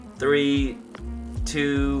3,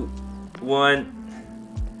 2, 1.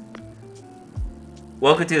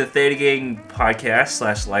 Welcome to the Theta Gang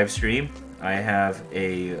podcast / live stream. I have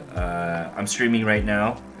I'm streaming right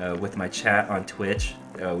now with my chat on Twitch.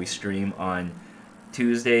 We stream on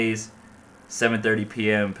Tuesdays, 7:30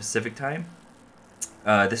 p.m. Pacific time.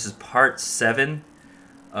 This is part 7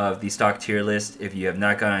 of the stock tier list. If you have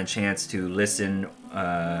not gotten a chance to listen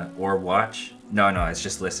or watch, no, it's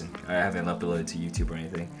just listen. I haven't uploaded to YouTube or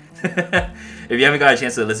anything. If you haven't got a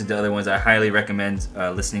chance to listen to other ones, I highly recommend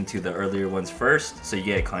listening to the earlier ones first, so you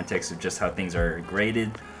get a context of just how things are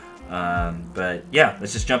graded. But yeah,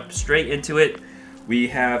 let's just jump straight into it. We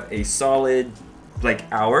have a solid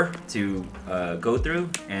hour to go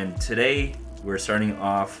through, and today we're starting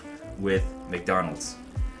off with McDonald's.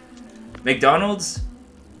 McDonald's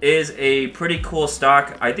is a pretty cool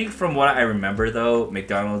stock. I think from what I remember though,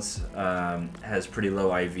 McDonald's has pretty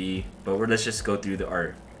low IV, but let's just go through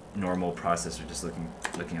our normal process of just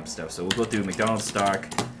looking up stuff. So we'll go through McDonald's stock.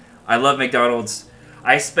 I love McDonald's.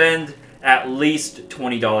 I spend at least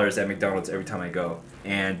 $20 at McDonald's every time I go,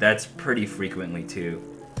 and that's pretty frequently too.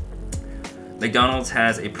 McDonald's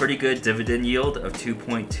has a pretty good dividend yield of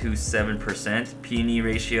 2.27%. P/E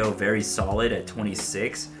ratio very solid at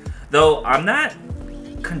 26, though I'm not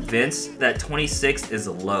convinced that 26 is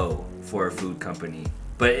low for a food company,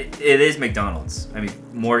 but it is McDonald's. I mean,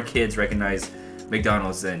 more kids recognize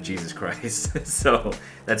McDonald's than Jesus Christ, so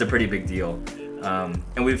that's a pretty big deal.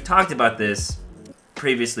 And we've talked about this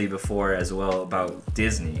previously before as well about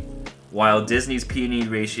Disney. While Disney's P/E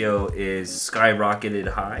ratio is skyrocketed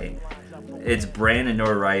high, its brand and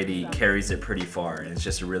notoriety carries it pretty far, and it's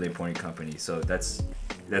just a really important company. So that's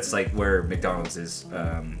like where McDonald's is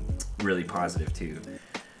really positive too.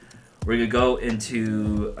 We're gonna go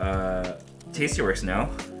into Tastyworks now.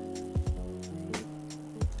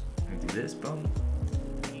 Do this, boom.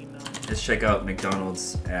 Let's check out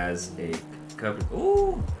McDonald's as a company.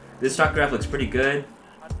 Ooh, this stock graph looks pretty good.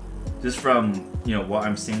 Just from what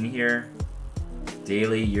I'm seeing here,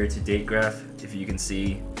 daily year-to-date graph, if you can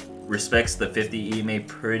see, respects the 50 EMA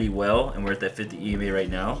pretty well, and we're at that 50 EMA right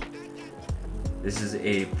now. This is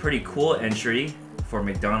a pretty cool entry for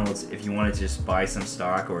McDonald's if you want to just buy some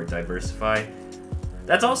stock or diversify.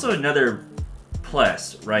 That's also another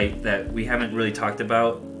plus, right, that we haven't really talked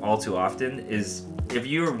about all too often, is if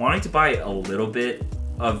you're wanting to buy a little bit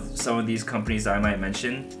of some of these companies that I might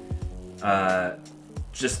mention,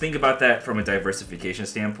 just think about that from a diversification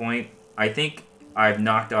standpoint. I think I've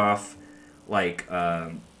knocked off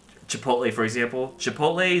Chipotle, for example.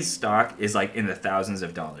 Chipotle's stock is in the thousands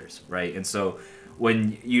of dollars, right? And so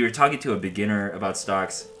when you're talking to a beginner about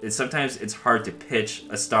stocks, sometimes it's hard to pitch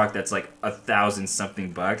a stock that's like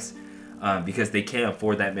 $1,000-something bucks, because they can't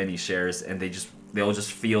afford that many shares, and they'll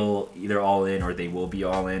just feel either all in or they will be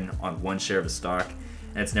all in on one share of a stock,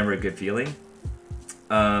 and it's never a good feeling.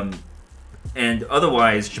 And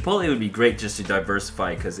otherwise, Chipotle would be great just to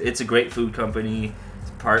diversify because it's a great food company.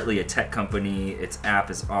 It's partly a tech company. Its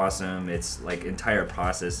app is awesome. Its entire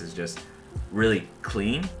process is just really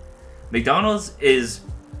clean. McDonald's is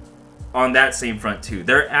on that same front too.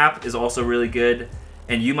 Their app is also really good,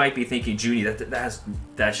 and you might be thinking, Junie,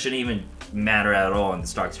 that shouldn't even matter at all on the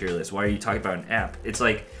stock tier list. Why are you talking about an app? It's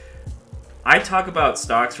I talk about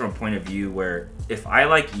stocks from a point of view where if I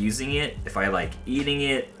like using it, if I like eating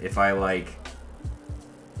it, if I like,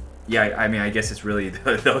 I guess it's really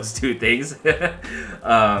those two things, then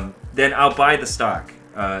I'll buy the stock.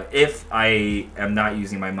 If I am not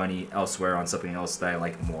using my money elsewhere on something else that I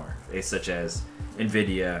like more, such as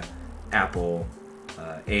Nvidia, Apple,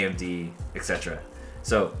 AMD, etc.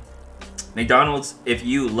 So McDonald's, if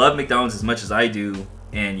you love McDonald's as much as I do,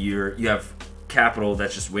 and you have capital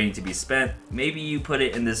that's just waiting to be spent, maybe you put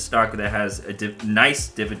it in this stock that has a nice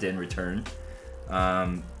dividend return,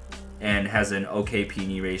 and has an okay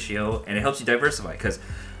P/E ratio, and it helps you diversify. Because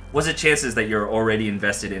what's the chances that you're already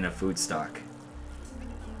invested in a food stock?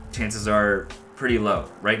 Chances are pretty low.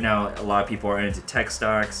 Right now, a lot of people are into tech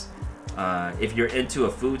stocks. If you're into a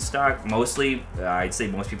food stock, mostly, I'd say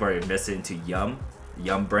most people are invested into Yum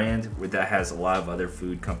brand, that has a lot of other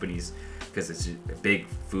food companies because it's a big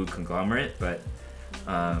food conglomerate. But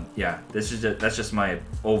that's just my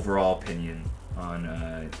overall opinion on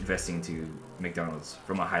investing into McDonald's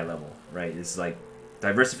from a high level, right? It's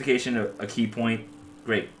diversification, a key point.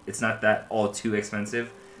 Great. It's not that all too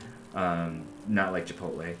expensive. Not like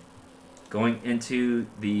Chipotle. Going into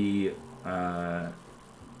the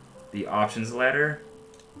options ladder.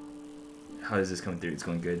 How is this coming through? It's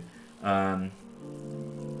going good.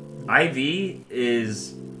 IV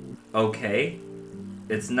is okay.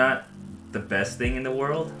 It's not the best thing in the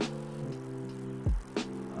world.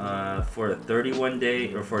 for a 31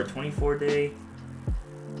 day or for a 24 day.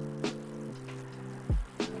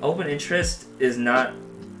 Open interest is not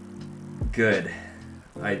good.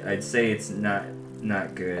 I'd say it's not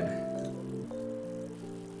good.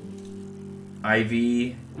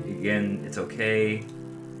 IV, again, it's okay.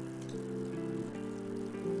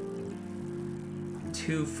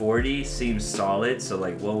 240 seems solid, so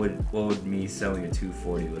like what would me selling a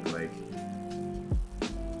 240 look like?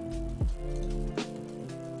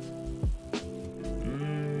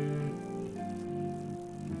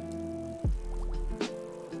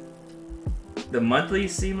 The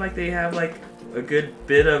monthlies seem like they have like a good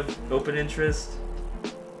bit of open interest.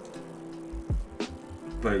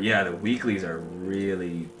 But yeah, the weeklies are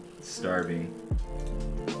really starving.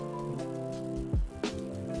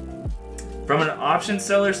 From an option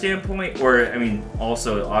seller standpoint, or I mean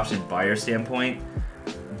also an option buyer standpoint,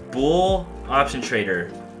 Bull Option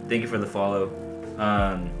Trader, thank you for the follow.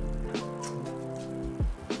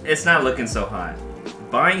 It's not looking so hot.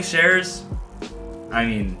 Buying shares, I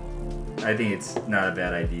mean, I think it's not a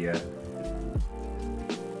bad idea.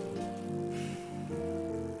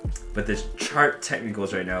 But the chart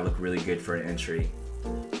technicals right now look really good for an entry.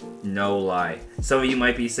 No lie. Some of you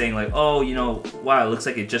might be saying like, oh, you know, wow, it looks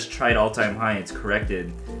like it just tried all-time high and it's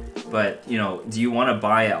corrected. But, you know, do you want to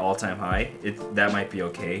buy at all-time high? That might be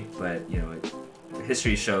okay. But, you know,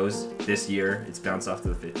 history shows this year it's bounced off to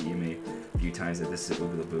the 50. You may a few times that this is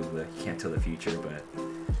oogla boogla. You can't tell the future, but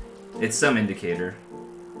it's some indicator.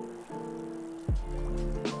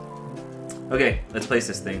 Okay, let's place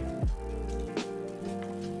this thing.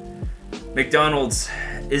 McDonald's,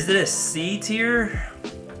 is it a C tier?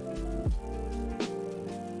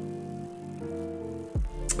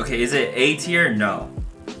 Okay, is it A tier? No.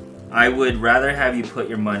 I would rather have you put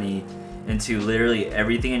your money into literally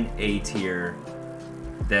everything in A tier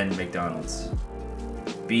than McDonald's.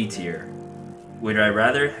 B tier. Would I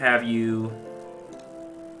rather have you...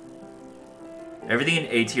 Everything in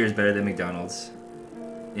A tier is better than McDonald's.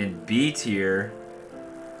 In B tier...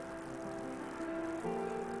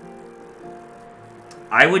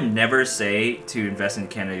 I would never say to invest in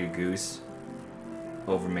Canada Goose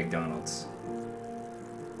over McDonald's.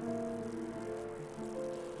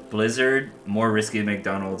 Blizzard, more risky than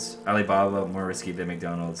McDonald's. Alibaba, more risky than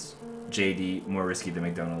McDonald's. JD, more risky than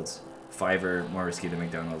McDonald's. Fiverr, more risky than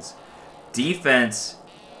McDonald's. Defense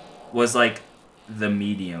was like the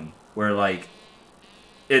medium, where like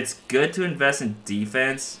it's good to invest in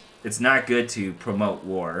defense. It's not good to promote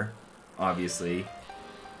war, obviously.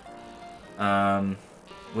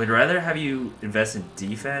 Would rather have you invest in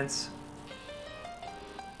defense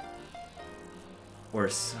or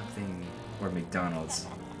something, or McDonald's.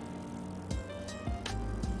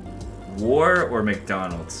 War or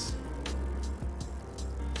McDonald's?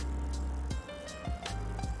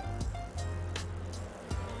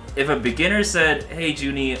 If a beginner said, hey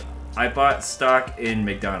Junie, I bought stock in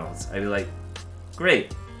McDonald's, I'd be like,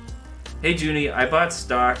 great. Hey Junie, I bought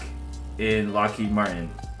stock in Lockheed Martin.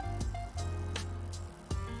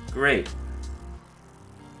 Great.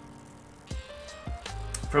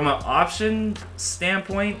 From an option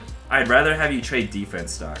standpoint, I'd rather have you trade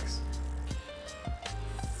defense stocks.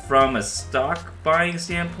 From a stock buying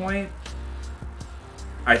standpoint,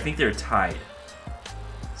 I think they're tied.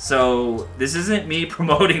 So this isn't me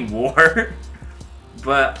promoting war,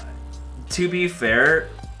 but to be fair,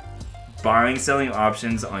 buying, selling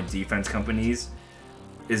options on defense companies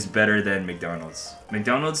is better than McDonald's.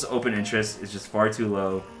 McDonald's open interest is just far too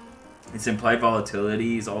low. Its implied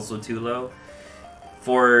volatility is also too low.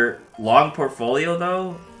 For long portfolio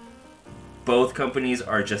though, both companies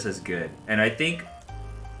are just as good. And I think,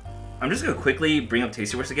 I'm just going to quickly bring up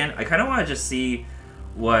Tastyworks again. I kind of want to just see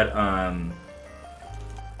what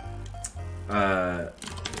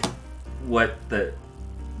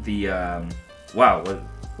wow,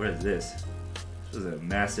 what is this? This was a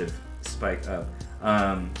massive spike up.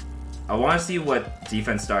 I want to see what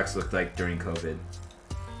defense stocks looked like during COVID.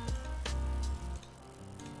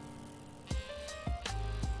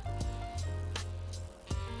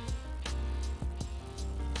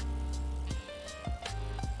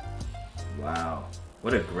 Wow,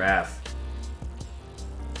 what a graph.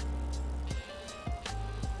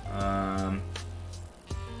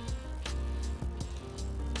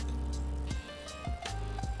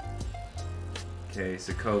 Okay,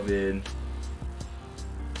 so COVID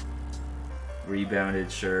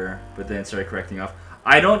rebounded, sure, but then started correcting off.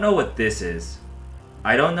 I don't know what this is.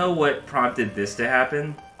 I don't know what prompted this to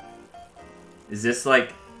happen. Is this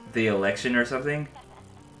like the election or something?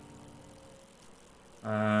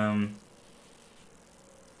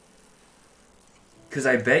 Because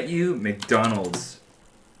I bet you McDonald's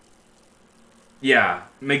Yeah,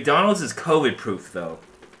 McDonald's is COVID proof though.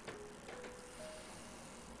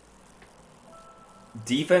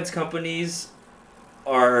 Defense companies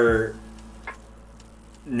are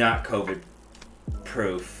not COVID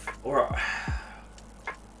proof. Or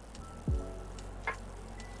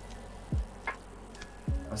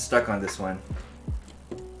I'm stuck on this one.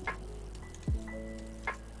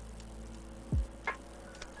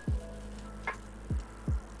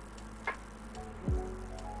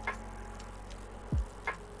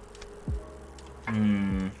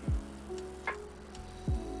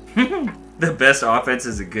 The best offense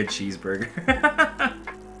is a good cheeseburger.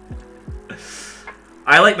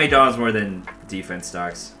 I like McDonald's more than defense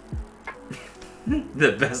stocks.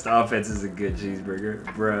 The best offense is a good cheeseburger,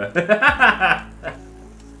 bruh.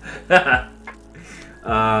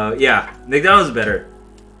 Yeah, McDonald's is better.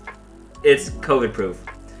 It's COVID proof.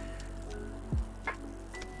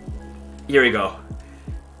 Here we go.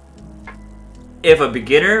 If a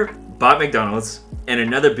beginner bought McDonald's and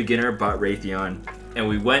another beginner bought Raytheon, and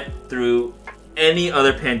we went through any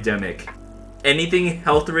other pandemic, anything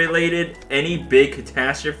health related, any big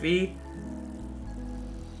catastrophe,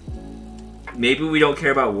 maybe we don't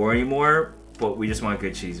care about war anymore, but we just want a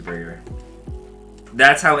good cheeseburger.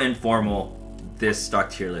 That's how informal this stock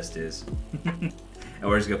tier list is. And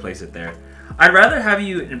we're just gonna place it there. I'd rather have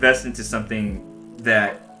you invest into something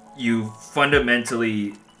that you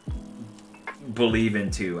fundamentally believe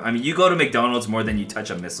into. I mean, you go to McDonald's more than you touch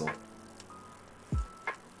a missile.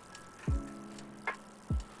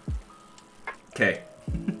 Okay.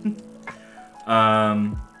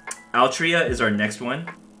 Altria is our next one.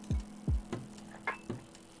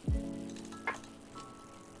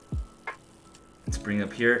 Let's bring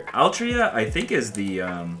up here. Altria, I think, is the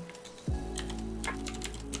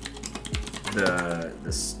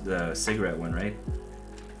cigarette one, right?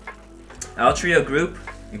 Altria Group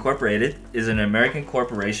Incorporated is an American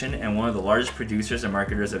corporation and one of the largest producers and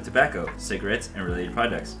marketers of tobacco, cigarettes, and related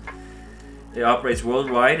products. It operates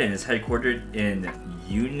worldwide and is headquartered in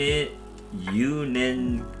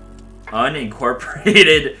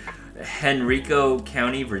unincorporated Henrico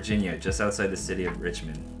County, Virginia, just outside the city of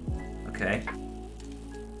Richmond. Okay.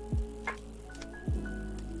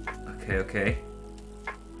 Okay.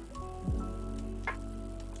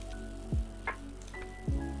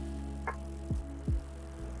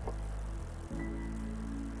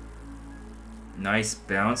 Nice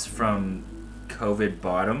bounce from COVID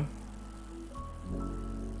bottom.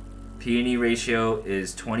 P/E ratio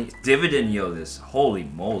is 20. Dividend yield is, holy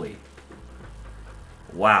moly.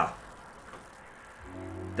 Wow.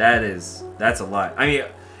 That's a lot. I mean,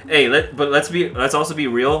 hey, let's also be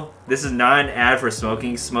real. This is not an ad for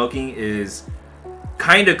smoking. Smoking is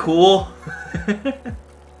kind of cool,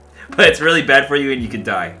 but it's really bad for you and you can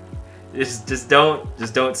die. Just don't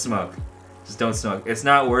smoke. Just don't smoke. It's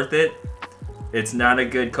not worth it. It's not a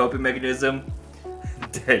good coping mechanism.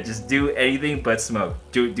 Just do anything but smoke.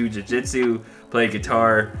 Do jiu-jitsu, play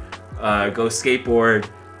guitar, go skateboard,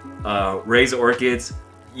 raise orchids.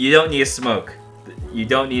 You don't need to smoke. You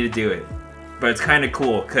don't need to do it. But it's kind of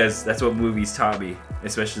cool because that's what movies taught me,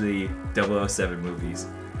 especially 007 movies.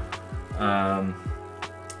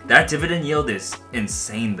 That dividend yield is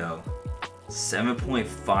insane though.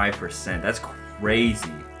 7.5%. That's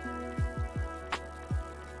crazy.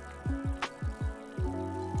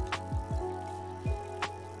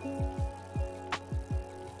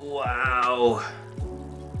 Wow.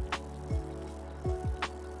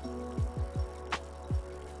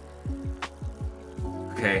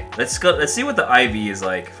 Okay, let's see what the IV is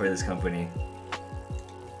like for this company.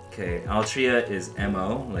 Okay, Altria is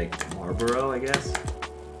MO, like Marlboro, I guess.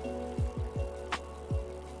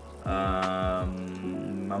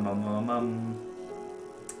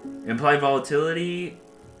 Implied volatility,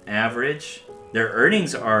 average. Their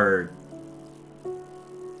earnings are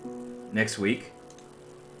next week.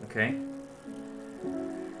 Okay.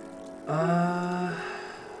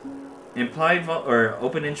 Implied or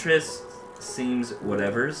open interest seems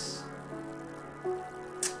whatevers.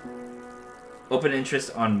 Open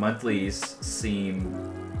interest on monthlies seem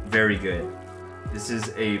very good. This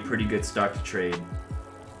is a pretty good stock to trade.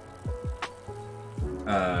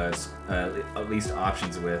 At least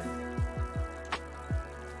options with.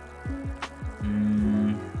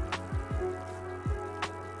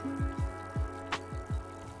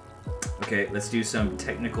 Okay, let's do some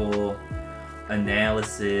technical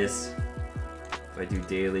analysis. If I do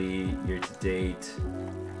daily, year to date.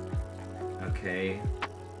 Okay,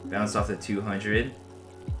 bounced off the 200.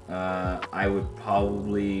 I would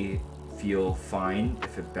probably feel fine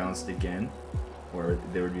if it bounced again, or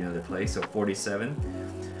there would be another play. So 47.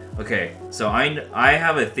 Okay, so I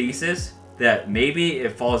have a thesis that maybe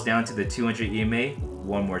it falls down to the 200 EMA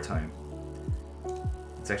one more time.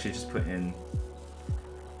 Let's actually just put in.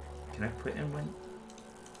 Can I put in one?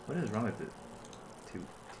 What is wrong with it? Two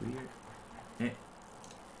years?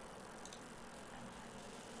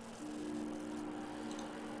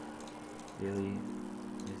 Daily,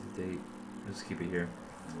 date. Let's keep it here.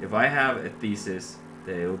 If I have a thesis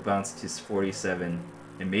that it will bounce to 47,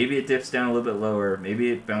 and maybe it dips down a little bit lower, maybe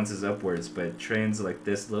it bounces upwards, but it trends like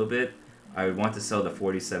this a little bit, I would want to sell the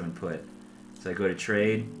 47 put. So I go to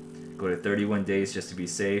trade, go to 31 days just to be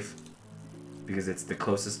safe, because it's the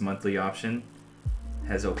closest monthly option.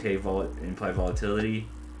 Has okay implied volatility,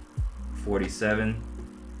 47.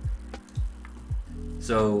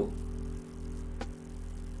 So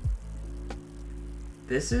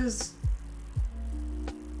this is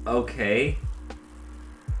okay.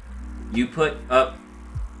 You put up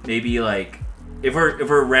maybe like if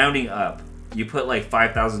we're rounding up, you put like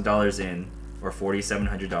 $5,000 in or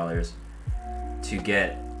 $4,700 to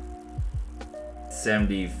get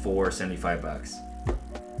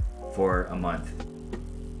 $75 for a month.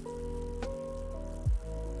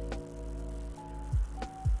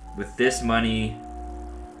 With this money,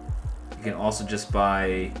 you can also just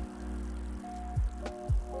buy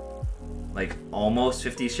like almost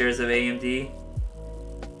 50 shares of AMD.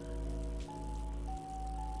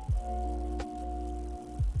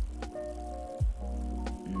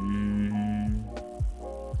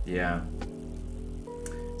 Yeah.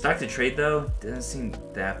 Stock to trade though, doesn't seem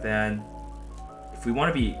that bad. If we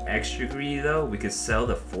want to be extra greedy though, we could sell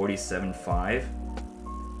the 47.5,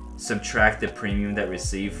 subtract the premium that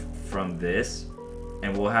received from this,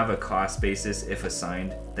 and we'll have a cost basis if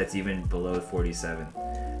assigned that's even below 47.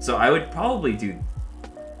 So I would probably do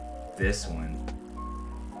this one.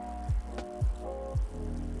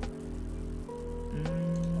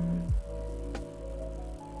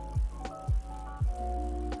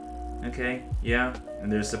 Okay, yeah,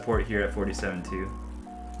 and there's support here at 47 too.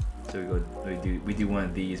 So we do one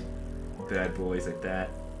of these bad boys like that.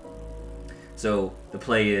 So the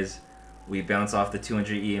play is we bounce off the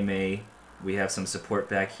 200 EMA, we have some support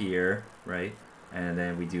back here, right? And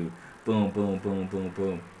then we do boom, boom, boom, boom,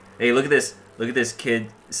 boom. Hey, look at this! Look at this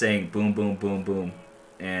kid saying boom, boom, boom, boom,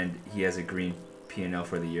 and he has a green P&L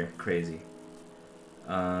for the year. Crazy.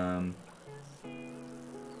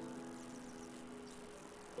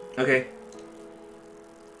 Okay.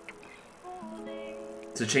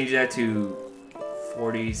 So change that to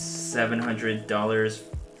 $4,700,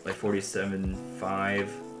 like $47.5,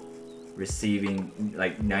 receiving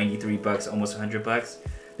like $93, almost $100.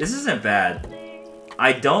 This isn't bad.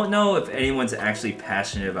 I don't know if anyone's actually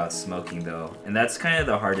passionate about smoking though, and that's kind of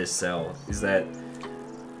the hardest sell. Is that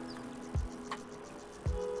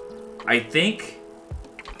I think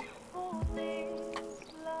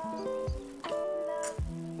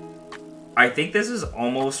this is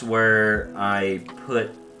almost where I put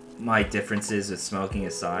my differences with smoking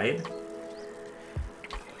aside,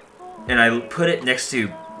 and I put it next to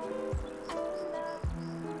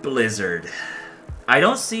Blizzard. I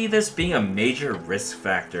don't see this being a major risk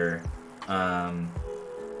factor.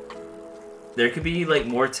 There could be like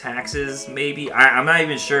more taxes, maybe. I'm not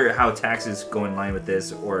even sure how taxes go in line with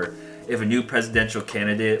this, or if a new presidential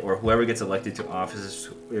candidate or whoever gets elected to office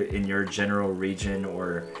in your general region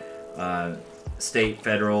or state,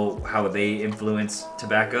 federal, how they influence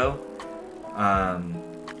tobacco.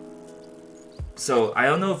 So I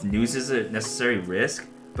don't know if news is a necessary risk,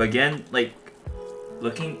 but again, like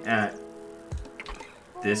looking at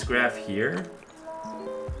this graph here,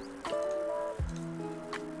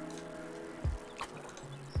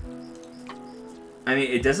 I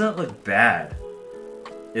mean, it doesn't look bad.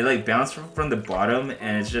 It like bounced from the bottom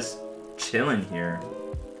and it's just chilling here.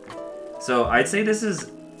 So I'd say this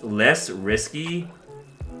is less risky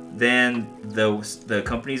than the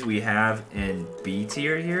companies we have in B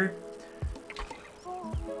tier here.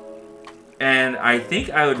 And I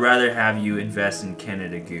think I would rather have you invest in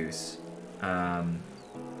Canada Goose.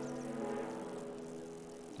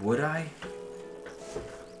 Would I?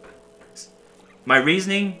 My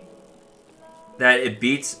reasoning that it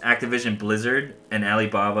beats Activision Blizzard and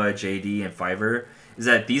Alibaba, JD, and Fiverr is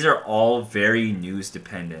that these are all very news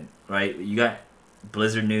dependent, right? You got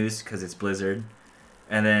Blizzard news because it's Blizzard,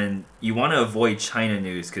 and then you want to avoid China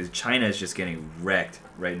news because China is just getting wrecked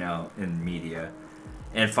right now in media.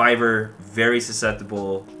 And Fiverr, very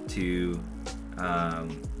susceptible to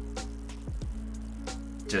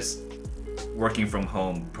just working from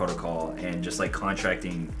home protocol and just like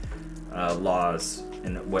contracting laws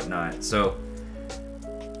and whatnot. So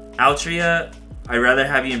Altria, I'd rather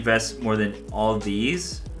have you invest more than all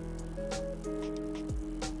these.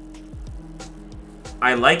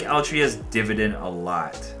 I like Altria's dividend a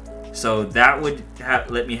lot. So that would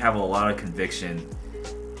let me have a lot of conviction.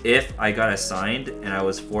 If I got assigned and I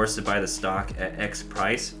was forced to buy the stock at X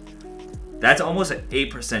price, that's almost an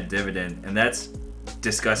 8% dividend, and that's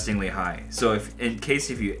disgustingly high. So if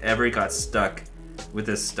you ever got stuck with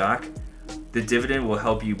this stock, the dividend will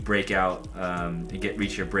help you break out and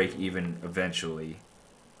reach your break even eventually.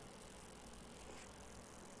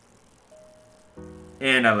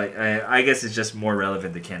 And I guess it's just more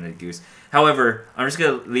relevant to Canada Goose. However, I'm just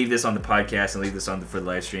gonna leave this on the podcast and leave this for the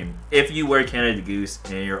live stream. If you wear Canada Goose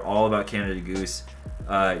and you're all about Canada Goose,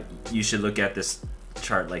 you should look at this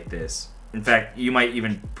chart like this. In fact, you might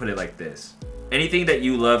even put it like this. Anything that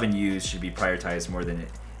you love and use should be prioritized more than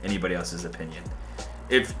anybody else's opinion.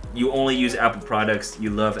 If you only use Apple products, you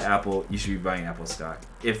love Apple, you should be buying Apple stock.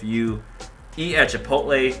 If you eat at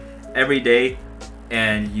Chipotle every day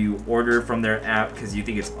and you order from their app because you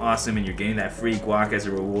think it's awesome and you're getting that free guac as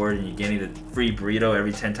a reward and you're getting the free burrito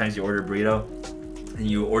every 10 times you order a burrito, and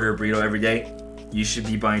you order a burrito every day, you should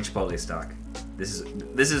be buying Chipotle stock. This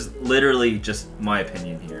is literally just my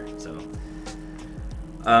opinion here. So,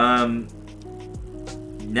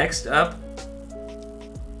 next up,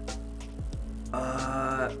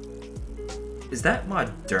 is that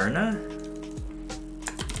Moderna?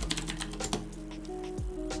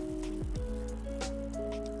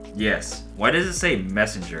 Yes. Why does it say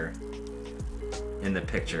messenger in the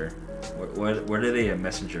picture? What are they a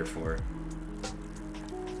messenger for?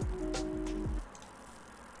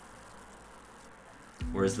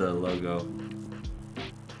 Where's the logo?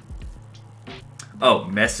 Oh,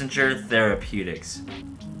 Messenger Therapeutics.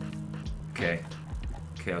 Okay.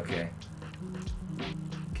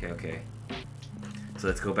 So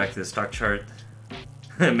let's go back to the stock chart.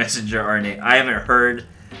 Messenger RNA. I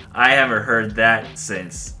haven't heard that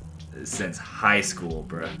since high school,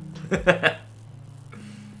 bruh.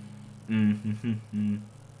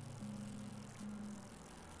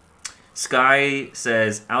 Sky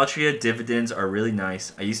says, Altria dividends are really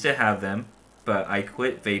nice. I used to have them, but I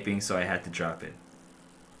quit vaping, so I had to drop it.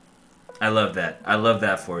 I love that. I love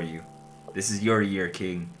that for you. This is your year,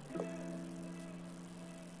 King.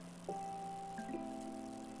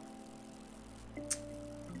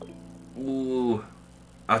 Ooh.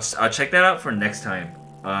 I'll check that out for next time.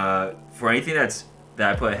 For anything that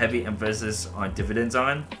I put a heavy emphasis on dividends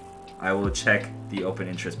on, I will check the open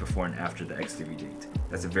interest before and after the expiry date.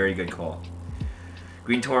 That's a very good call.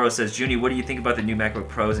 Green Toro says, Junie, what do you think about the new MacBook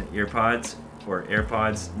Pros and AirPods?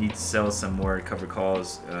 Need to sell some more cover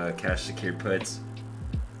calls, cash secured puts,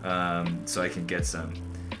 so I can get some.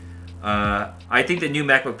 I think the new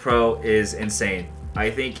MacBook Pro is insane. I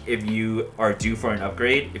think if you are due for an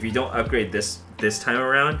upgrade, if you don't upgrade this time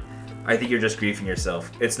around, I think you're just griefing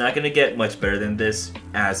yourself. It's not going to get much better than this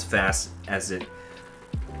as fast as it...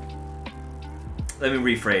 Let me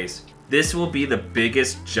rephrase. This will be the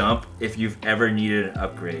biggest jump if you've ever needed an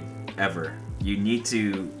upgrade. Ever. You need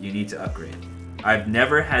to upgrade. I've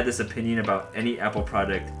never had this opinion about any Apple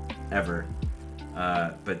product ever.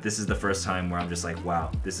 But this is the first time where I'm just like,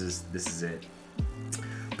 wow, this is it.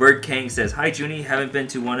 Bird Kang says, hi Junie, haven't been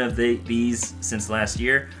to one of these since last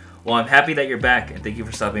year. Well, I'm happy that you're back, and thank you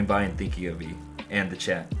for stopping by and thinking of me and the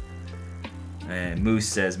chat. And Moose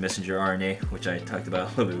says Messenger RNA, which I talked about a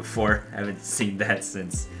little bit before. I haven't seen that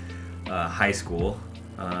since high school.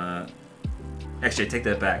 Actually, I take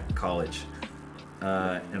that back, college.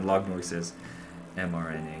 And Lognoy says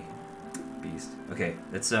mRNA. Beast. Okay,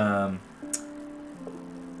 let's where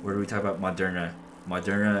do we talk about Moderna?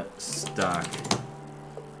 Moderna stock.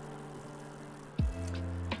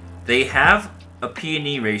 They have a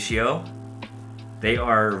P/E ratio. They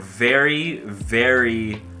are very,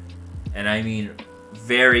 very, and I mean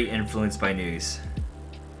very influenced by news.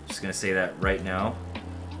 Just gonna say that right now.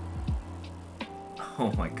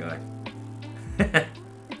 Oh my god.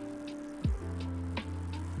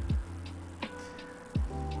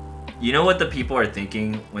 You know what the people are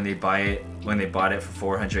thinking when they bought it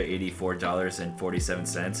for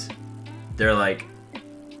 $484.47? They're like,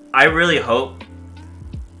 I really hope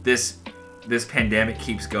this pandemic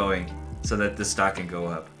keeps going so that the stock can go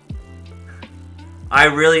up. I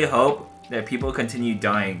really hope that people continue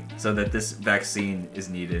dying so that this vaccine is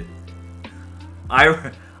needed. I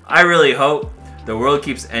really hope the world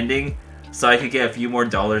keeps ending so I could get a few more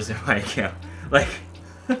dollars in my account. Like,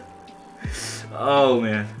 oh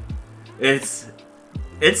man. It's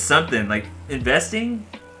something. Like, investing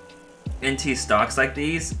into stocks like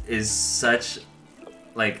these is such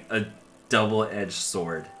like a double-edged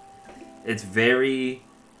sword. It's very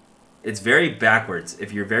backwards.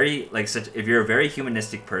 If you're if you're a very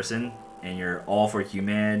humanistic person and you're all for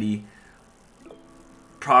humanity,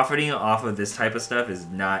 profiting off of this type of stuff is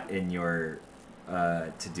not in your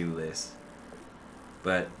to-do list.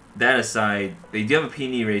 But that aside, they do have a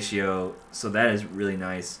P/E ratio, so that is really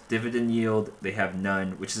nice. Dividend yield, they have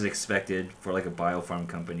none, which is expected for like a biopharm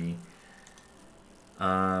company.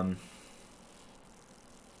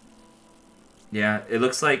 Yeah, it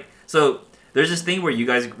looks like so. There's this thing where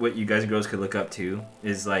what you guys and girls could look up too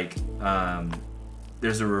is like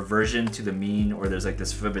there's a reversion to the mean, or there's like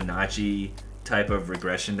this Fibonacci type of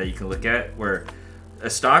regression that you can look at where a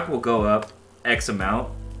stock will go up X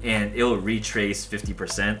amount and it'll retrace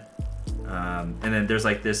 50%. And then there's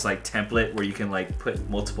like this like template where you can like put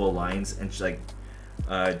multiple lines and like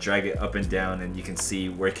drag it up and down, and you can see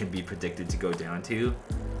where it can be predicted to go down to.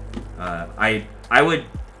 I would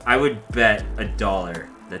bet $1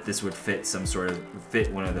 that this would fit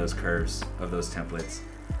one of those curves of those templates.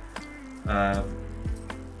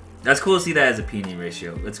 That's cool to see that as a P/E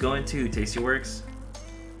ratio. Let's go into Tastyworks.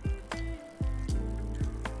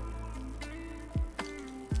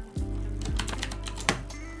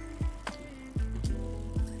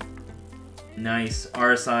 Nice.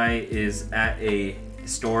 RSI is at a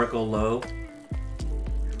historical low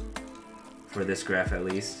for this graph at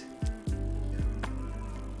least.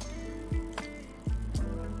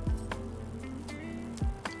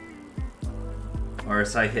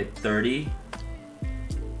 RSI hit 30.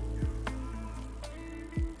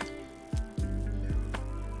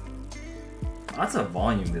 Lots of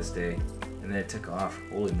volume this day, and then it took off.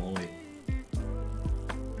 Holy moly.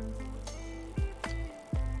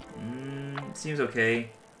 Seems okay.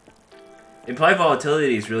 Implied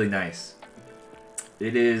volatility is really nice.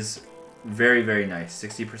 It is very, very nice.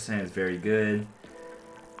 60% is very good.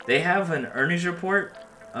 They have an earnings report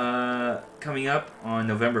coming up on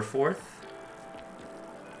November 4th.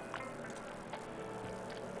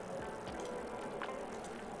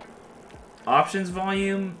 Options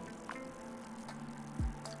volume.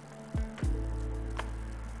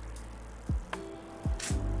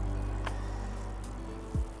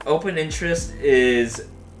 Open interest is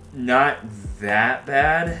not that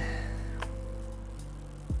bad,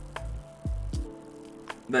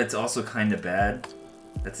 but it's also kind of bad.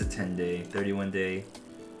 That's a 10-day, 31-day.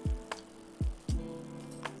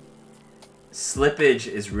 Slippage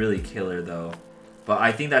is really killer though, but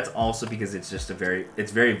I think that's also because it's just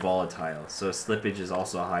it's very volatile. So slippage is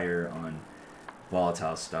also higher on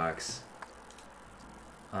volatile stocks.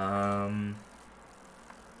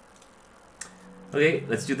 Okay,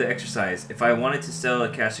 let's do the exercise. If I wanted to sell a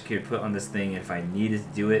cash secured put on this thing, if I needed to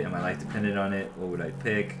do it and my life depended on it, what would I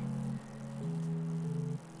pick?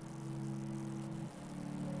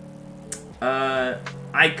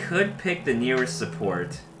 I could pick the nearest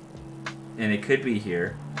support, and it could be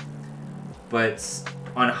here. But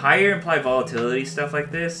on higher implied volatility stuff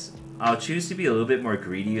like this, I'll choose to be a little bit more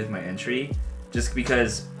greedy with my entry, just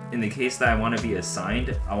because in the case that I want to be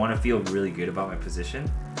assigned, I want to feel really good about my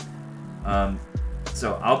position.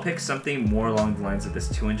 So I'll pick something more along the lines of this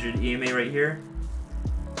 200 EMA right here.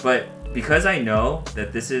 But because I know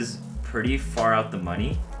that this is pretty far out the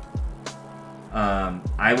money,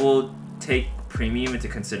 I will take premium into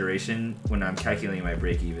consideration when I'm calculating my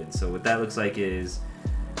break even. So what that looks like is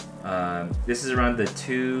this is around the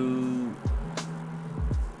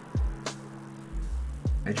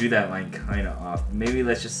I drew that line kind of off. Maybe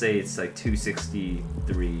let's just say it's like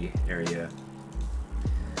 263 area.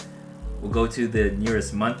 We'll go to the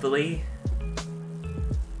nearest monthly.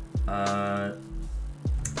 But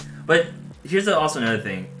here's also another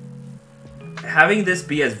thing. Having this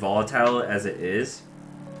be as volatile as it is,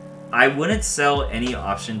 I wouldn't sell any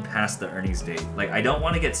option past the earnings date. Like, I don't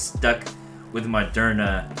want to get stuck with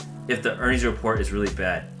Moderna if the earnings report is really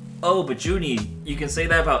bad. Oh, but Junie, you can say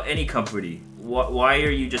that about any company. Why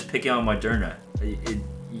are you just picking on Moderna?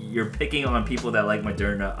 You're picking on people that like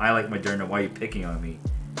Moderna. I like Moderna. Why are you picking on me?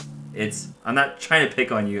 I'm not trying to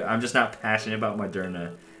pick on you. I'm just not passionate about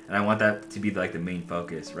Moderna, and I want that to be like the main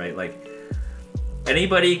focus, right? Like,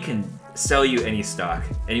 anybody can sell you any stock.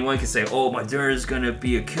 Anyone can say, "Oh, Moderna's gonna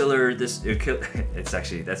be a killer." It's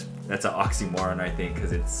actually that's an oxymoron, I think,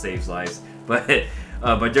 because it saves lives. But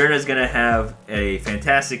Moderna's gonna have a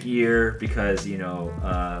fantastic year because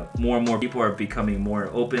more and more people are becoming more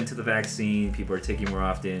open to the vaccine. People are taking more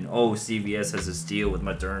often. Oh, CVS has this deal with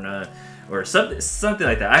Moderna, or something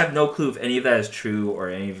like that. I have no clue if any of that is true or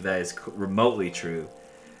any of that is remotely true.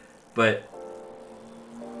 But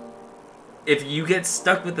if you get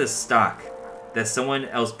stuck with a stock that someone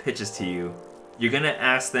else pitches to you, you're gonna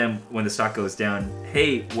ask them when the stock goes down,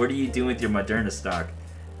 "Hey, what are you doing with your Moderna stock?"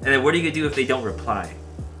 And then what are you gonna do if they don't reply?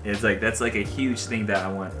 And it's like that's like a huge thing that I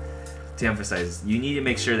want to emphasize, you need to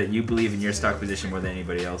make sure that you believe in your stock position more than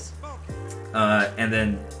anybody else. And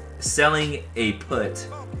then selling a put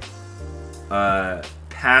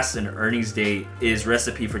past an earnings date is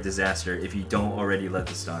recipe for disaster if you don't already love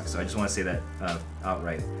the stock. So I just want to say that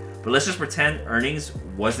outright. But let's just pretend earnings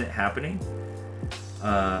wasn't happening.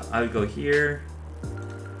 I would go here.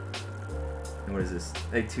 And what is this?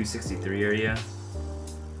 Like 263 area.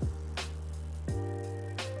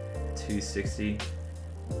 260.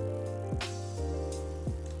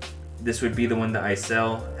 This would be the one that I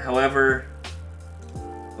sell. However,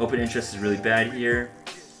 open interest is really bad here.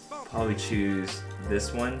 Probably choose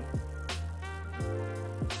this one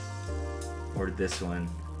or this one.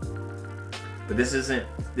 But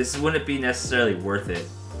this wouldn't be necessarily worth it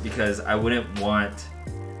because I wouldn't want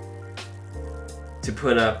to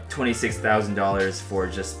put up $26,000 for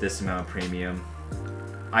just this amount of premium.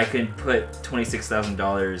 I can put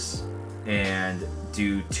 $26,000 and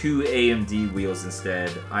do 2 AMD wheels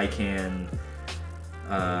instead. I can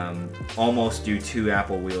almost do 2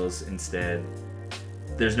 Apple wheels instead.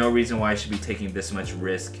 There's no reason why I should be taking this much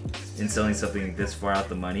risk in selling something this far out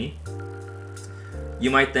the money.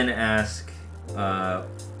 You might then ask,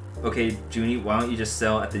 okay, Junie, why don't you just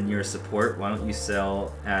sell at the nearest support? Why don't you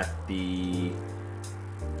sell at the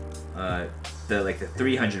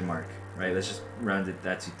 300 mark, right? Let's just round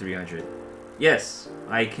that to 300. Yes,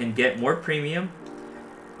 I can get more premium.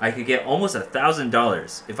 I could get almost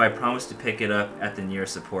 $1,000 if I promise to pick it up at the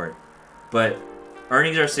nearest support. But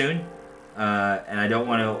earnings are soon, and I don't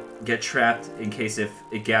want to get trapped in case if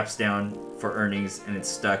it gaps down for earnings and it's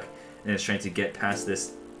stuck and it's trying to get past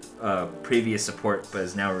this previous support but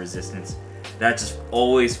is now a resistance. That just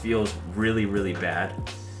always feels really, really bad.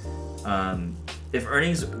 If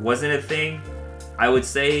earnings wasn't a thing, I would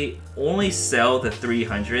say only sell the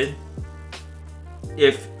 300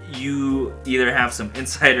 if you either have some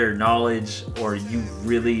insider knowledge or you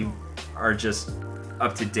really are just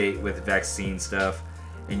up to date with vaccine stuff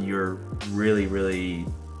and you're really, really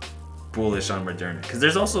bullish on Moderna. Because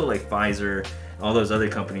there's also like Pfizer and all those other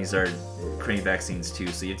companies are creating vaccines too,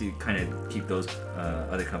 so you have to kind of keep those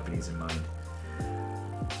other companies in mind.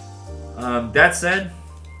 That said,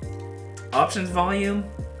 options volume,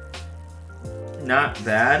 not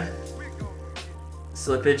bad.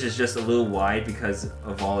 Slippage is just a little wide because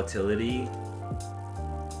of volatility.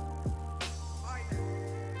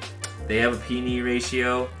 They have a P/E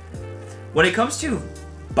ratio. When it comes to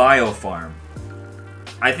biopharm,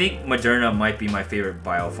 I think Moderna might be my favorite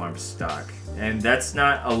biopharm stock. And that's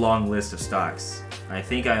not a long list of stocks. I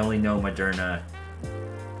think I only know Moderna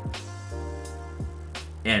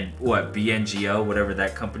and BNGO, whatever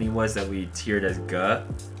that company was that we tiered as GA.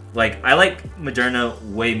 Like, I like Moderna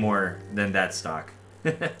way more than that stock.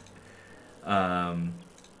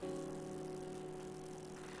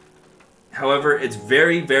 However, it's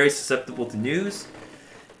very, very susceptible to news.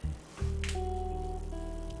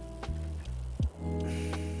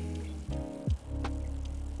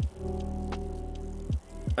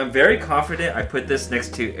 I'm very confident I put this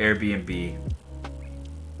next to Airbnb.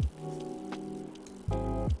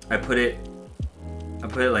 I put it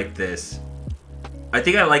like this. I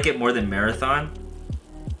think I like it more than Marathon.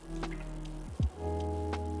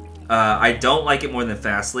 I don't like it more than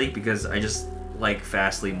Fastly because I just like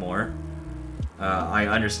Fastly more. I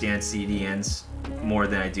understand CDNs more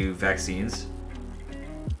than I do vaccines.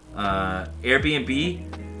 Airbnb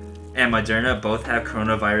and Moderna both have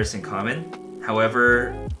coronavirus in common.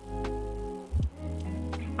 However,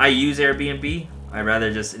 I use Airbnb. I'd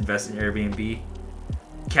rather just invest in Airbnb.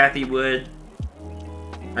 Cathie Wood,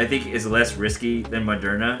 I think, is less risky than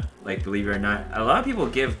Moderna. Like, believe it or not, a lot of people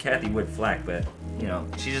give Cathie Wood flack, but you know,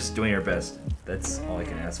 she's just doing her best. That's all I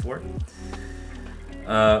can ask for.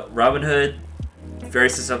 Robinhood, very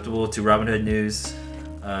susceptible to Robinhood news.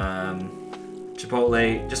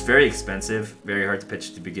 Chipotle, just very expensive, very hard to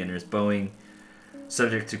pitch to beginners. Boeing,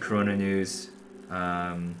 subject to Corona news,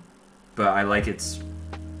 but I like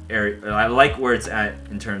I like where it's at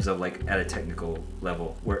in terms of like at a technical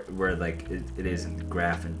level, where like it is in the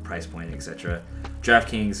graph and price point, etc.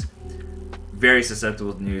 DraftKings, very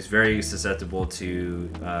susceptible to news, very susceptible to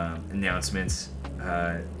announcements.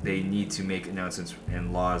 They need to make announcements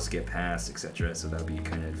and laws get passed, etc. So that would be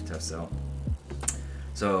kind of a tough sell.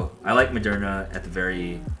 So I like Moderna at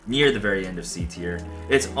near the very end of C tier.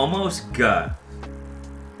 It's almost GA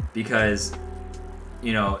because,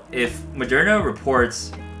 you know, if Moderna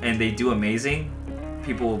reports and they do amazing,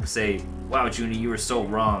 people will say, "Wow, Junie, you were so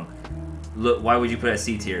wrong. Look, why would you put it at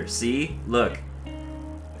C tier? See, look."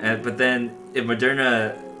 But then if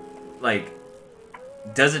Moderna like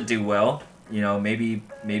doesn't do well, maybe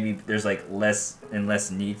there's like less and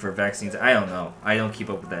less need for vaccines. I don't know. I don't keep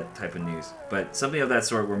up with that type of news, but something of that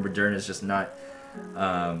sort where Moderna is just not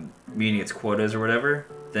meeting its quotas or whatever,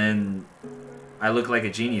 then I look like a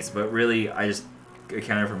genius. But really, I just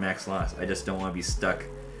accounted for max loss. I just don't want to be stuck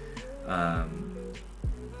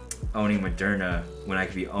owning Moderna when I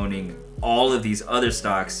could be owning all of these other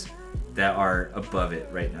stocks that are above it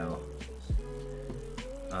right now.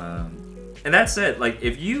 And that said, like,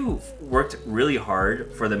 if you worked really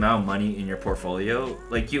hard for the amount of money in your portfolio,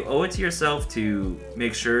 like, you owe it to yourself to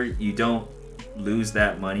make sure you don't lose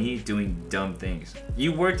that money doing dumb things.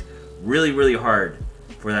 You worked really, really hard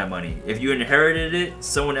for that money. If you inherited it,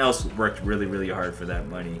 someone else worked really, really hard for that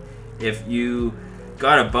money. If you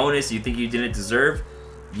got a bonus you think you didn't deserve,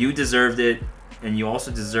 you deserved it, and you also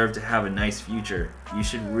deserve to have a nice future. You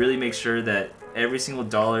should really make sure that every single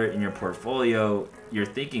dollar in your portfolio you're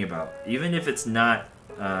thinking about, even if it's not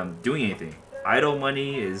doing anything. Idle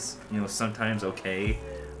money is, sometimes okay,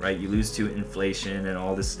 right? You lose to inflation and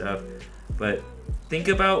all this stuff, but think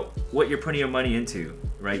about what you're putting your money into,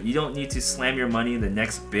 right? You don't need to slam your money in the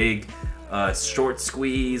next big short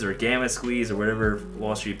squeeze or gamma squeeze or whatever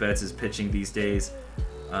Wall Street Bets is pitching these days.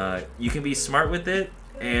 You can be smart with it,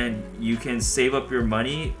 and you can save up your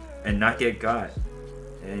money and not get got,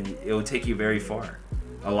 and it will take you very far.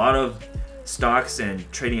 A lot of stocks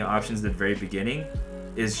and trading options at the very beginning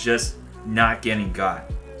is just not getting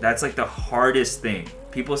got. That's like the hardest thing.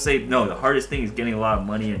 People say, no, the hardest thing is getting a lot of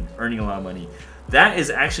money and earning a lot of money. That is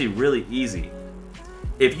actually really easy.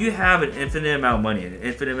 If you have an infinite amount of money and an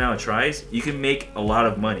infinite amount of tries, you can make a lot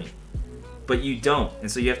of money. But you don't,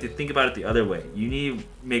 and so you have to think about it the other way. You need to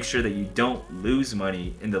make sure that you don't lose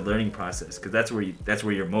money in the learning process, because that's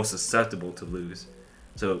where you're most susceptible to lose.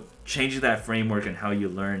 So changing that framework and how you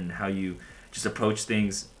learn and how you just approach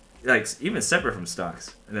things, like even separate from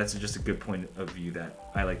stocks. And that's just a good point of view that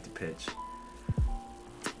I like to pitch.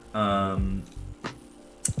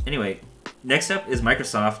 Anyway, next up is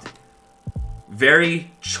Microsoft.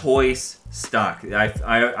 Very choice stock.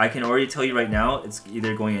 I can already tell you right now it's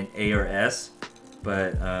either going in A or S,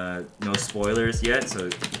 but no spoilers yet. So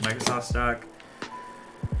Microsoft stock.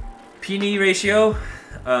 P/E ratio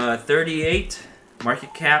 38.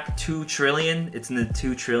 Market cap 2 trillion. It's in the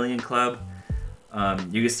 2 trillion club.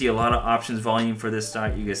 You can see a lot of options volume for this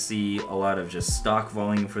stock. You can see a lot of just stock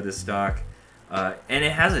volume for this stock, and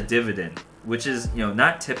it has a dividend, which is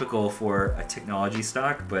not typical for a technology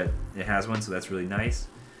stock, but it has one, so that's really nice.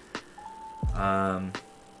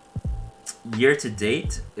 Year to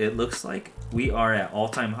date, it looks like we are at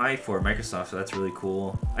all-time high for Microsoft, so that's really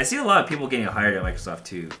cool. I see a lot of people getting hired at Microsoft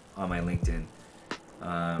too on my LinkedIn,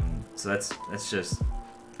 so that's just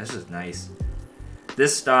nice.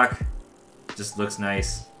 This stock just looks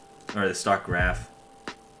nice, or the stock graph.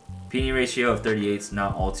 P/E ratio of 38 is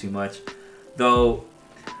not all too much, though.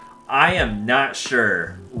 I am not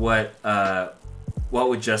sure what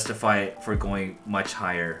would justify it for going much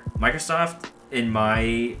higher. Microsoft, in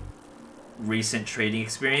my recent trading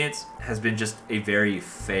experience, has been just a very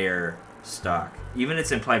fair stock. Even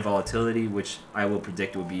its implied volatility, which I will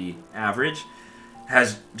predict will be average,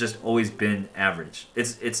 has just always been average.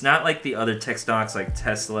 It's not like the other tech stocks like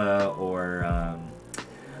Tesla or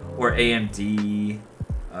AMD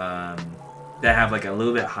that have like a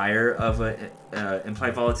little bit higher of a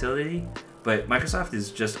implied volatility, but Microsoft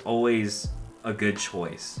is just always a good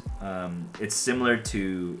choice. It's similar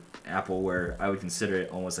to Apple, where I would consider it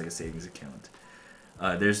almost like a savings account.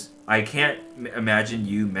 I can't imagine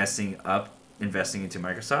you messing up investing into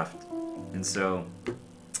Microsoft, and so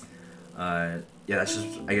I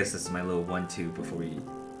guess that's my little 1-2 before we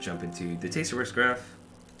jump into the Tastyworks graph.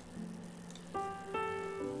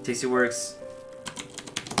 Tastyworks,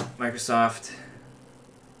 Microsoft.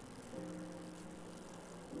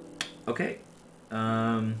 Okay.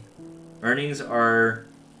 Earnings are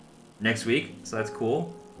next week, so that's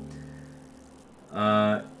cool.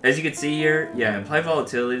 As you can see here, implied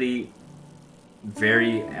volatility,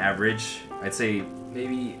 very average. I'd say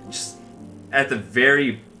maybe just at the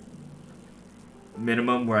very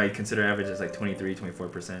minimum where I consider average is like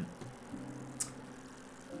 23-24%.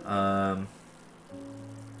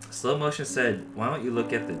 Slow Motion said, why don't you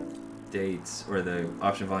look at the dates or the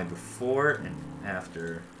option volume before and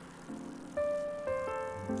after?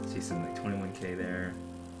 See something like 21K there.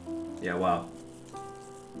 Yeah, wow.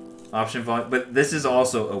 Option volume, but this is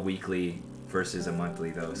also a weekly versus a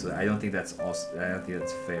monthly though, so I don't think that's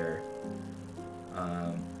fair.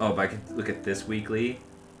 But I can look at this weekly,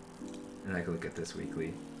 and I can look at this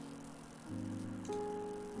weekly,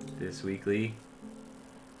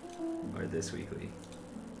 or this weekly.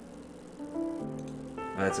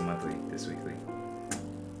 that's a monthly. This weekly.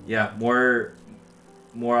 Yeah, more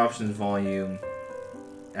options volume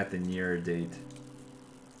at the nearer date.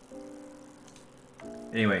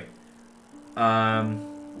 Anyway,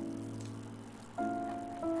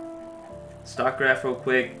 stock graph real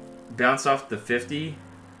quick. Bounce off the 50.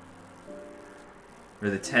 Or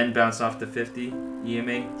the 10 bounce off the 50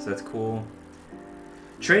 EMA, so that's cool.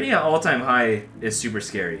 Trading at all-time high is super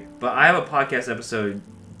scary, but I have a podcast episode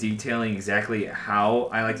detailing exactly how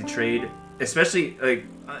I like to trade, especially like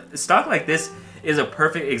stock like this is a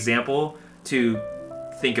perfect example to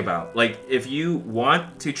think about. Like if you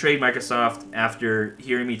want to trade Microsoft after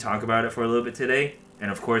hearing me talk about it for a little bit today, and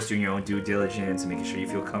of course doing your own due diligence and making sure you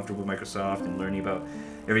feel comfortable with Microsoft and learning about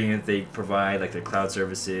everything that they provide, like their cloud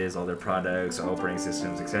services, all their products, operating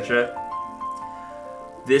systems, etc.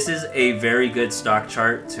 This is a very good stock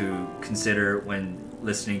chart to consider when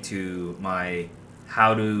listening to my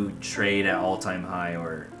how to trade at all-time high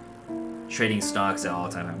or trading stocks at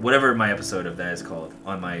all-time high, whatever my episode of that is called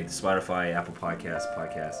on my Spotify, Apple podcast.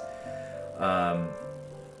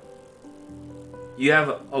 You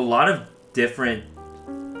have a lot of different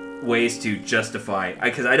ways to justify,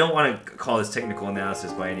 because I don't want to call this technical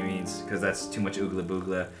analysis by any means, because that's too much oogla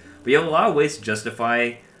boogla, but you have a lot of ways to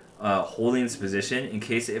justify holding this position in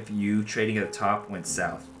case if you trading at the top went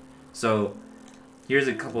south. So here's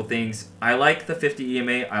a couple things. I like the 50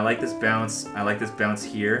 EMA. I like this bounce. I like this bounce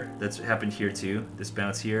here. That's happened here too. This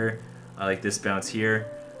bounce here. I like this bounce here.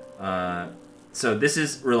 So this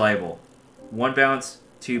is reliable. 1 bounce,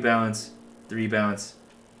 2 bounce, 3 bounce.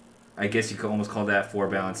 I guess you could almost call that 4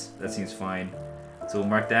 bounce. That seems fine. So we'll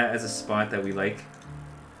mark that as a spot that we like.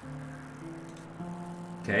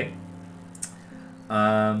 Okay.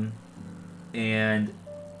 And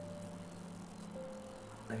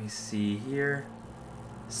let me see here.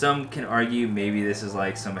 Some can argue maybe this is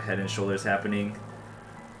like some head and shoulders happening.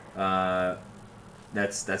 That's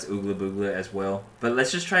oogla boogla as well. But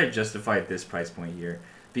let's just try to justify this price point here,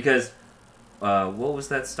 because what was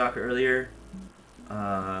that stock earlier?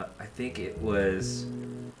 I think it was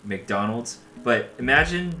McDonald's. But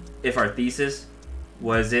imagine if our thesis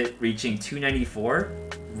was it reaching 294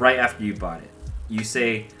 right after you bought it. You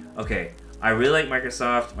say, okay, I really like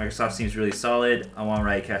Microsoft. Microsoft seems really solid. I want to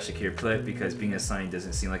write a cash secured put because being assigned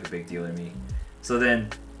doesn't seem like a big deal to me. So then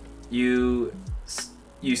you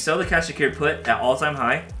sell the cash secured put at all-time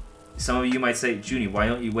high. Some of you might say, Junie, why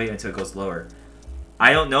don't you wait until it goes lower?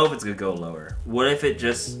 I don't know if it's going to go lower. What if it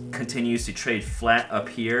just continues to trade flat up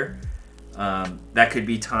here? That could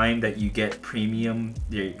be time that you get premium,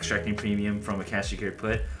 you're extracting premium from a cash secured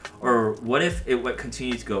put. Or what if it would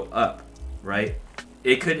continue to go up, right?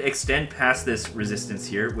 It could extend past this resistance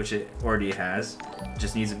here, which it already has.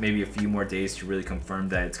 Just needs maybe a few more days to really confirm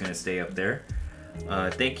that it's going to stay up there.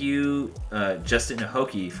 Thank you, Justin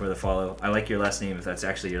Nahoki, for the follow. I like your last name if that's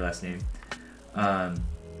actually your last name.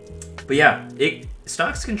 But yeah,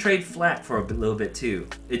 stocks can trade flat for a little bit too.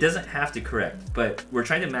 It doesn't have to correct, but we're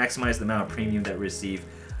trying to maximize the amount of premium that we receive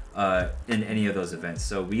in any of those events.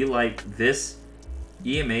 So we like this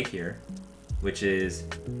EMA here, which is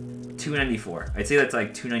 294. I'd say that's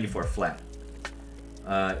like 294 flat.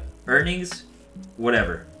 Earnings,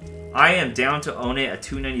 whatever. I am down to own it at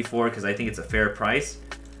 294 because I think it's a fair price.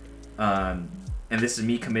 And this is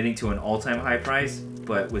me committing to an all-time high price,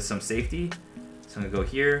 but with some safety. So I'm going to go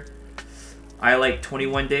here. I like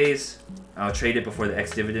 21 days. I'll trade it before the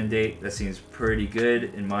ex-dividend date. That seems pretty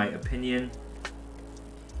good in my opinion.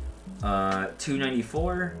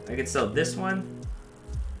 294. I can sell this one.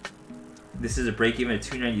 This is a break-even at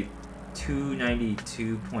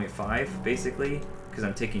 292.5 basically, because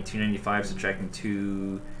I'm taking 295, subtracting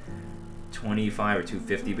 225 or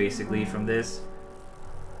 250 basically from this.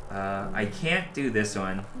 I can't do this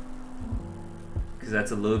one because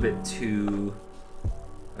that's a little bit too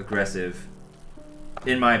aggressive,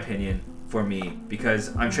 in my opinion, for me,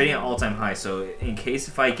 because I'm trading at all-time high. So in case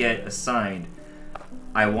if I get assigned,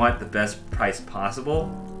 I want the best price possible,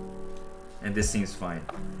 and this seems fine.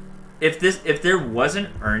 If there wasn't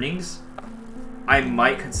earnings, I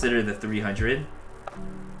might consider the 300,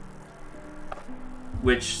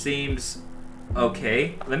 which seems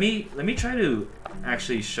okay. Let me try to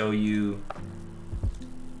actually show you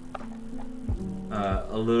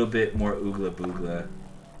a little bit more oogla boogla.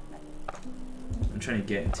 I'm trying to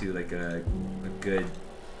get into like a good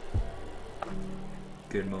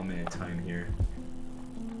moment in time here.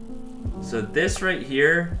 So this right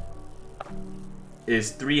here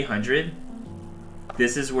is 300.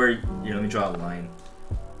 This is where, let me draw a line.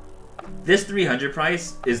 This 300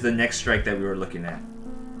 price is the next strike that we were looking at.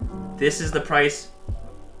 This is the price.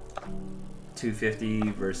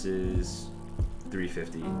 250 versus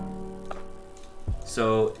 350.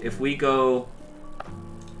 So if we go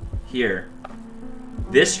here,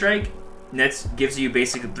 this strike gives you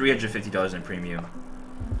basically $350 in premium.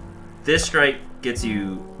 This strike gets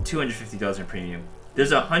you $250 in premium.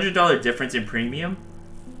 There's a $100 difference in premium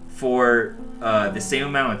for the same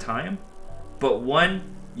amount of time, but one,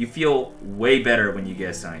 you feel way better when you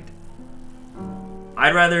get assigned.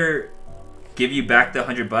 I'd rather give you back the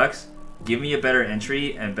 $100, give me a better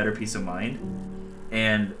entry and better peace of mind,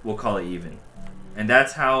 and we'll call it even. And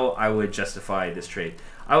that's how I would justify this trade.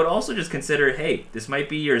 I would also just consider, hey, this might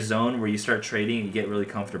be your zone where you start trading and you get really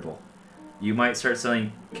comfortable. You might start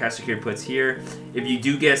selling cash secured puts here. If you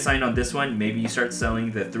do get assigned on this one, maybe you start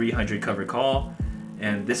selling the 300 covered call.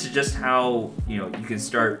 And this is just how you can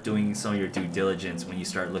start doing some of your due diligence when you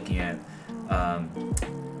start looking at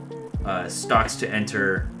stocks to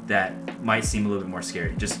enter that might seem a little bit more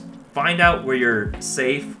scary. Just find out where you're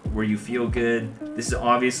safe, where you feel good. This is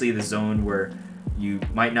obviously the zone where you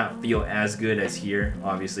might not feel as good as here,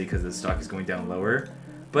 obviously, because the stock is going down lower.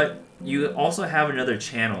 But you also have another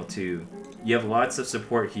channel too. You have lots of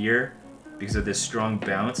support here because of this strong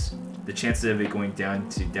bounce. The chances of it going down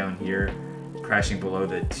here, crashing below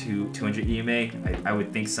the 200 EMA, I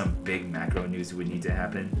would think some big macro news would need to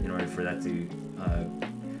happen in order for that to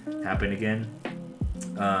happen again.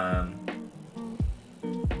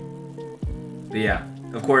 But yeah,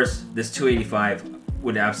 of course, this 285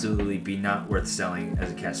 would absolutely be not worth selling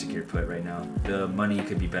as a cash secured put right now. The money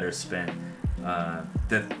could be better spent.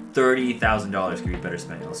 The $30,000 could be better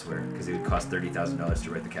spent elsewhere because it would cost $30,000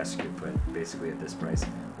 to write the cash secured put basically at this price,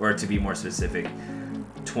 or to be more specific,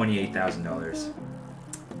 $28,000.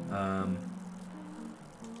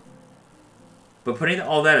 But putting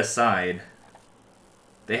all that aside,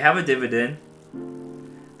 they have a dividend.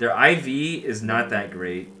 Their IV is not that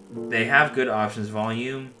great. They have good options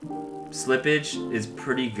volume. Slippage is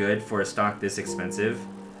pretty good for a stock this expensive.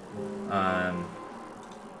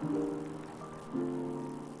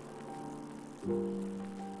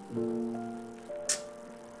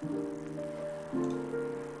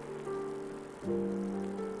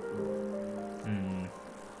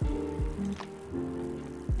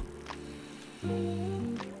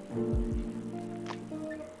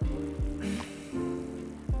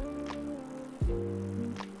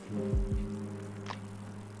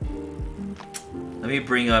 Let me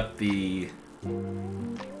bring up the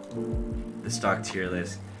stock tier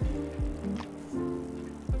list.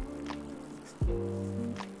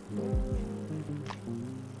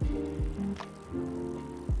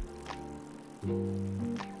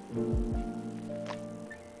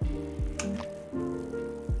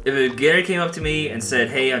 If a beginner came up to me and said,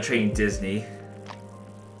 "Hey, I'm trading Disney,"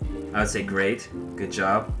 I would say, "Great, good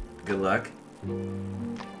job, good luck."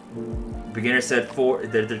 Beginner said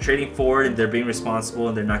they're trading forward and they're being responsible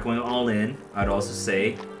and they're not going all in, I'd also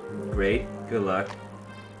say, "Great, good luck."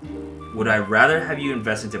 Would I rather have you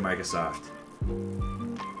invest into Microsoft?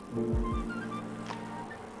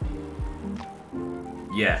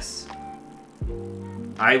 Yes.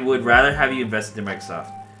 I would rather have you invest into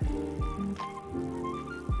Microsoft.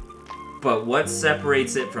 But what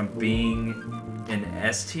separates it from being an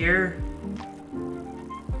S tier?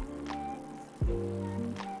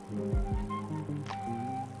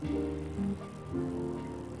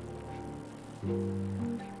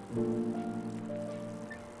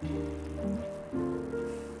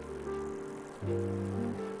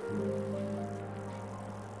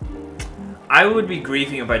 I would be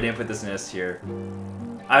grieving if I didn't put this in S tier.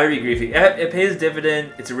 I would be grieving. It pays a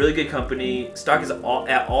dividend. It's a really good company. Stock is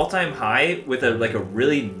at all-time high with a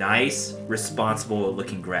really nice,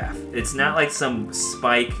 responsible-looking graph. It's not like some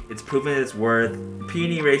spike. It's proven its worth.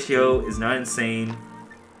 P/E ratio is not insane.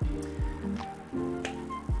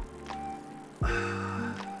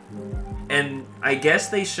 And I guess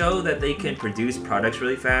they show that they can produce products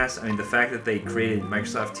really fast. I mean, the fact that they created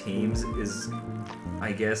Microsoft Teams is,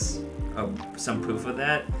 I guess, some proof of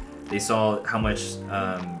that. They saw how much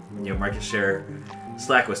market share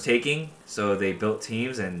Slack was taking, so they built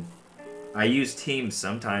Teams, and I use Teams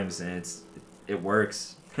sometimes, and it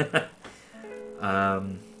works. I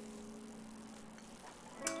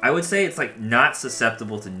would say it's not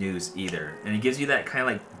susceptible to news either, and it gives you that kind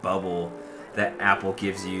of bubble that Apple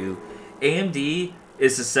gives you. AMD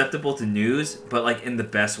is susceptible to news, but in the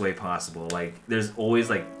best way possible. There's always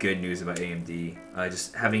good news about AMD.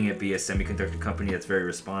 Just having it be a semiconductor company that's very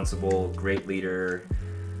responsible, great leader.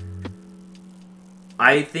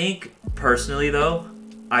 I think personally though,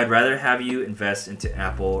 I'd rather have you invest into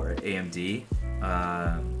Apple or AMD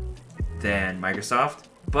than Microsoft,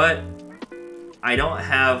 but I don't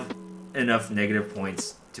have enough negative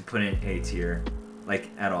points to put in A tier. like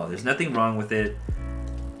at all. There's nothing wrong with it.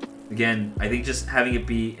 Again, I think just having it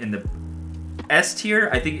be in the S tier,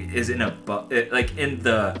 I think is in a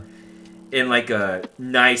in like a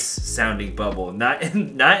nice sounding bubble, not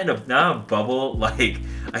a bubble like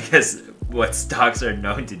I guess what stocks are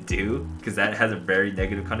known to do, because that has a very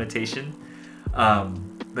negative connotation.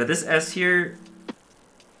 But this S tier,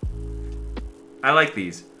 I like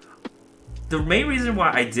these. The main reason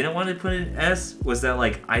why I didn't want to put it in S was that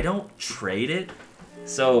like I don't trade it,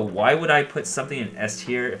 so why would I put something in S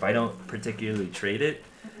tier if I don't particularly trade it?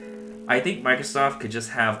 I think Microsoft could just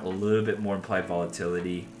have a little bit more implied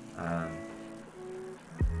volatility,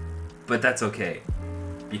 but that's okay,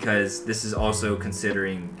 because this is also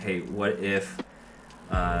considering, hey, what if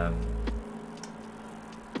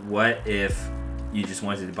you just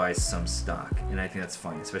wanted to buy some stock, and I think that's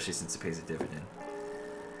fine, especially since it pays a dividend.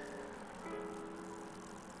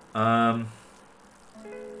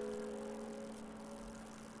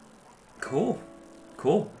 Cool.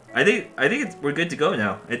 I think we're good to go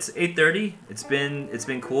now. It's 8:30. It's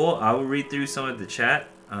been cool. I will read through some of the chat.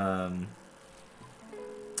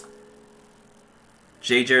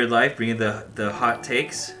 J. Jared Life bringing the hot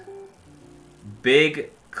takes.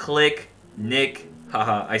 Big click Nick.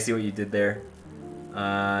 Haha, I see what you did there.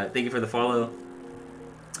 Thank you for the follow.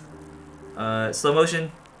 Slow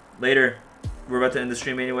motion. Later. We're about to end the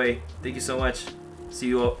stream anyway. Thank you so much. See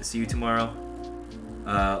you tomorrow.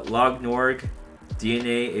 Log Norg,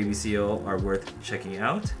 DNA, ABCO are worth checking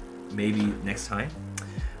out. Maybe next time.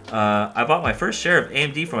 I bought my first share of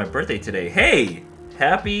AMD for my birthday today. Hey!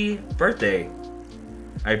 Happy birthday!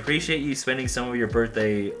 I appreciate you spending some of your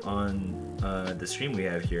birthday on the stream we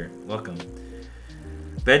have here. Welcome.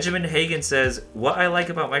 Benjamin Hagen says, what I like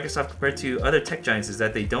about Microsoft compared to other tech giants is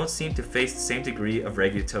that they don't seem to face the same degree of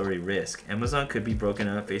regulatory risk. Amazon could be broken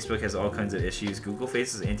up, Facebook has all kinds of issues, Google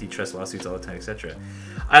faces antitrust lawsuits all the time, etc.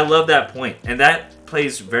 I love that point, and that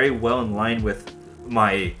plays very well in line with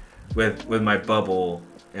my bubble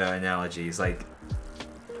analogies. Like,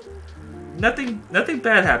 nothing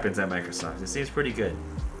bad happens at Microsoft. It seems pretty good.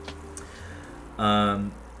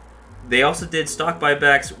 They also did stock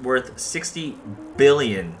buybacks worth $60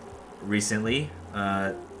 billion recently.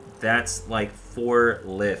 That's like 4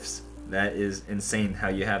 lifts. That is insane how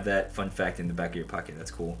you have that fun fact in the back of your pocket. That's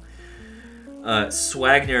cool.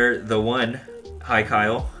 Swagner the one. Hi,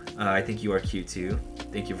 Kyle. I think you are cute too.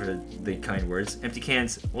 Thank you for the kind words. Empty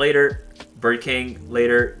cans later. Bird King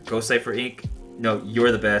later. Go Cypher Inc. No,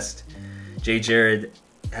 you're the best. J. Jared,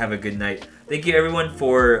 have a good night. Thank you everyone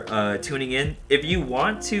for tuning in. If you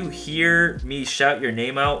want to hear me shout your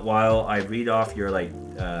name out while I read off your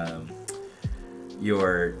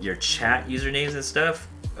your chat usernames and stuff,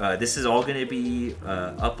 this is all going to be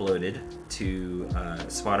uploaded to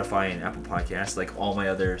Spotify and Apple Podcasts, like all my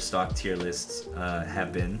other stock tier lists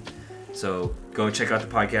have been. So go check out the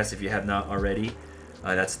podcast if you have not already.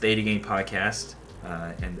 That's Theta Gang Podcast,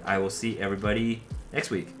 and I will see everybody next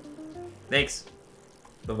week. Thanks.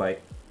 Bye-bye.